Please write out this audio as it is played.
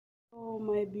Oh,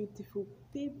 my beautiful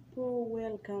people,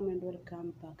 welcome and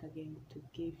welcome back again to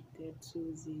Gifted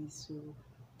Susie's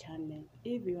channel.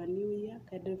 If you are new here,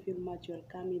 I don't feel much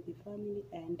welcome in the family,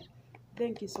 and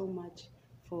thank you so much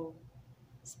for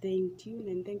staying tuned,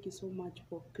 and thank you so much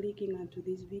for clicking onto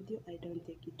this video. I don't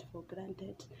take it for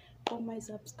granted. For my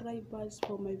subscribers,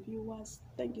 for my viewers,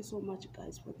 thank you so much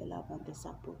guys for the love and the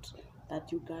support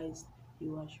that you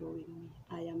are showing me.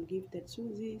 I am Gifted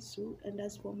Susie Sue, and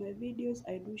as for my videos,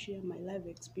 I do share my life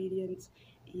experience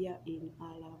here in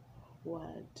our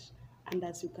world. And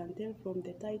as you can tell from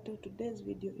the title, today's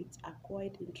video it's a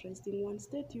quite interesting one.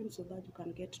 Stay tuned so that you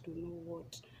can get to know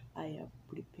what I have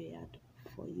prepared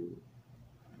for you.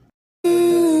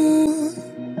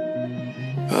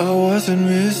 I wasn't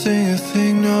missing a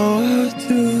thing, now I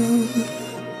do.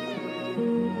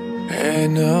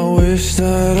 And I wish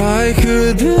that I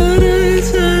could build a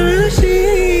time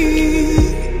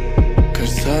machine,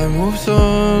 'cause time moves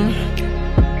on,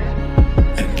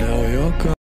 and now you're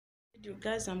gone. You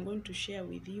guys, I'm going to share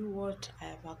with you what I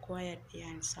have acquired here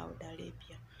in Saudi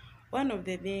Arabia. One of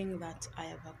the things that I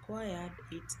have acquired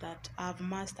is that I've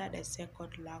mastered a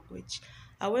second language.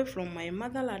 Away from my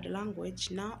motherland language,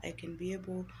 now I can be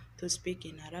able to speak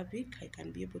in Arabic. I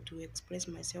can be able to express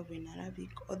myself in Arabic,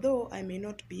 although I may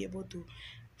not be able to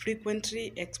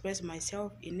frequently express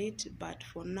myself in it, but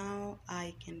for now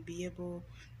I can be able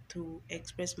to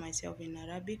express myself in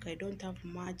Arabic. I don't have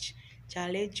much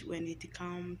challenge when it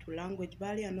comes to language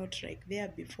barrier, not like there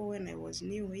before. When I was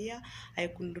new here, I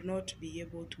could not be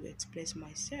able to express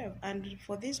myself, and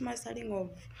for this mastering of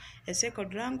a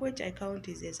second language, I count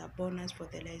it as a bonus for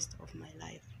the rest of my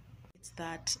life. It's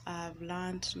that I've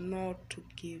learned not to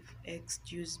give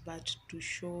excuse but to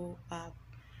show up.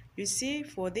 You see,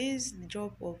 for this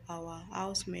job of our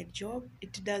housemaid job,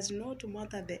 it does not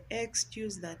matter the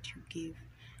excuse that you give.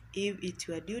 If it's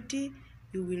your duty,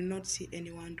 you will not see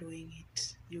anyone doing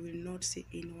it. You will not see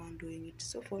anyone doing it.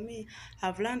 So for me,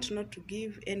 I've learned not to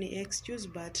give any excuse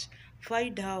but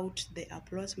find out the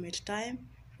approximate time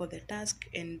for the task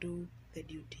and do the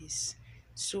duties.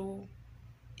 So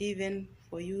even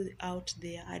for you out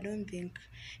there, I don't think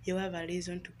you have a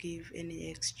reason to give any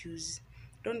excuse.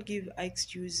 Don't give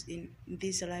excuse in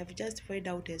this life. Just find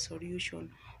out a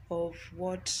solution of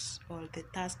what or the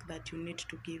task that you need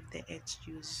to give the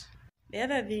excuse. The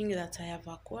other thing that I have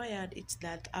acquired is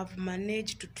that I've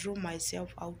managed to draw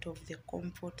myself out of the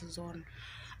comfort zone,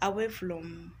 away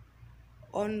from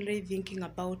only thinking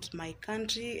about my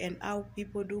country and how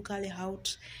people do carry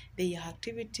out their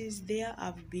activities there.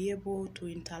 I've been able to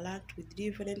interact with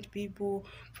different people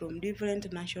from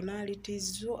different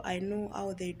nationalities, so I know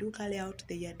how they do carry out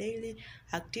their daily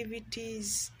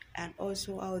activities and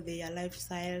also how their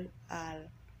lifestyle are.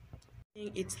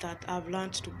 It's that I've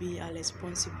learned to be a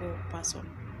responsible person.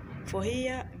 For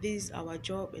here, this is our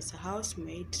job as a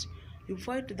housemaid. You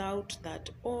find out that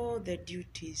all the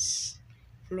duties,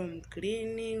 from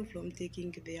cleaning, from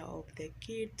taking care of the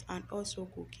kids, and also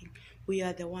cooking, we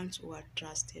are the ones who are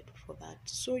trusted for that.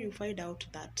 So you find out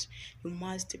that you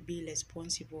must be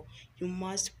responsible. You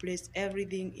must place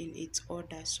everything in its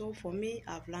order. So for me,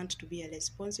 I've learned to be a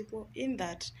responsible in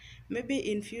that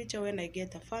maybe in future when I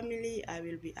get a family, I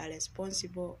will be a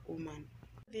responsible woman.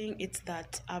 The thing is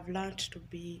that I've learned to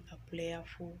be a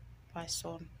playful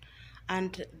person,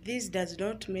 and this does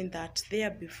not mean that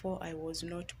there before I was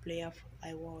not playful.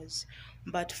 I was,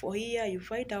 but for here you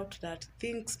find out that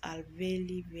things are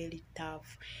very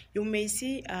tough. You may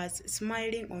see us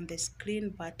smiling on the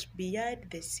screen, but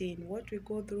behind the scene what we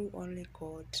go through only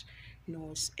God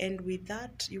knows. And with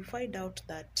that you find out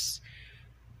that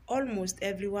almost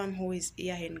everyone who is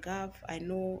here in Gulf, I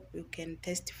know you can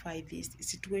testify these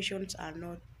situations are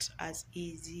not as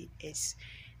easy as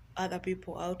other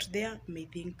people out there may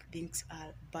think things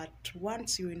are. But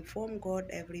once you inform God,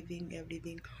 everything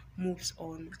moves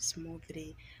on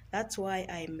smoothly. That's why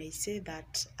I may say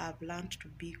that I've learned to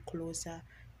be closer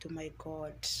to my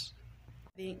God.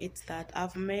 Thing it's that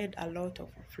I've made a lot of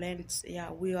friends.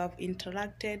 Yeah, we have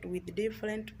interacted with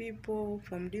different people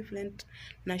from different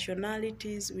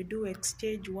nationalities. We do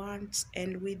exchange once,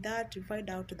 and with that you find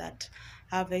out that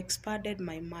I've expanded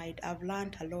my mind. I've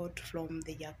learned a lot from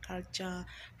their culture,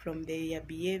 from their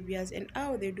behaviors, and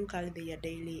how they do carry their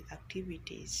daily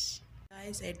activities.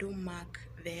 Guys, I do mark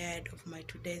the end of my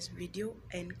today's video,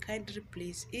 and kindly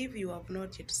please, if you have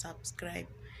not yet subscribed,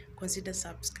 consider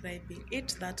subscribing.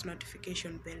 Hit that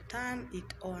notification bell, turn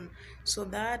it on so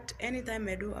that anytime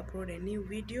I do upload a new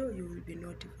video you will be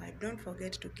notified. Don't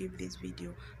forget to give this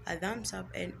video a thumbs up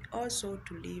and also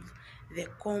to leave the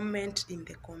comment in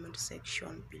the comment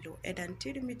section below. And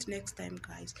until we meet next time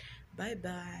guys, bye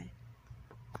bye.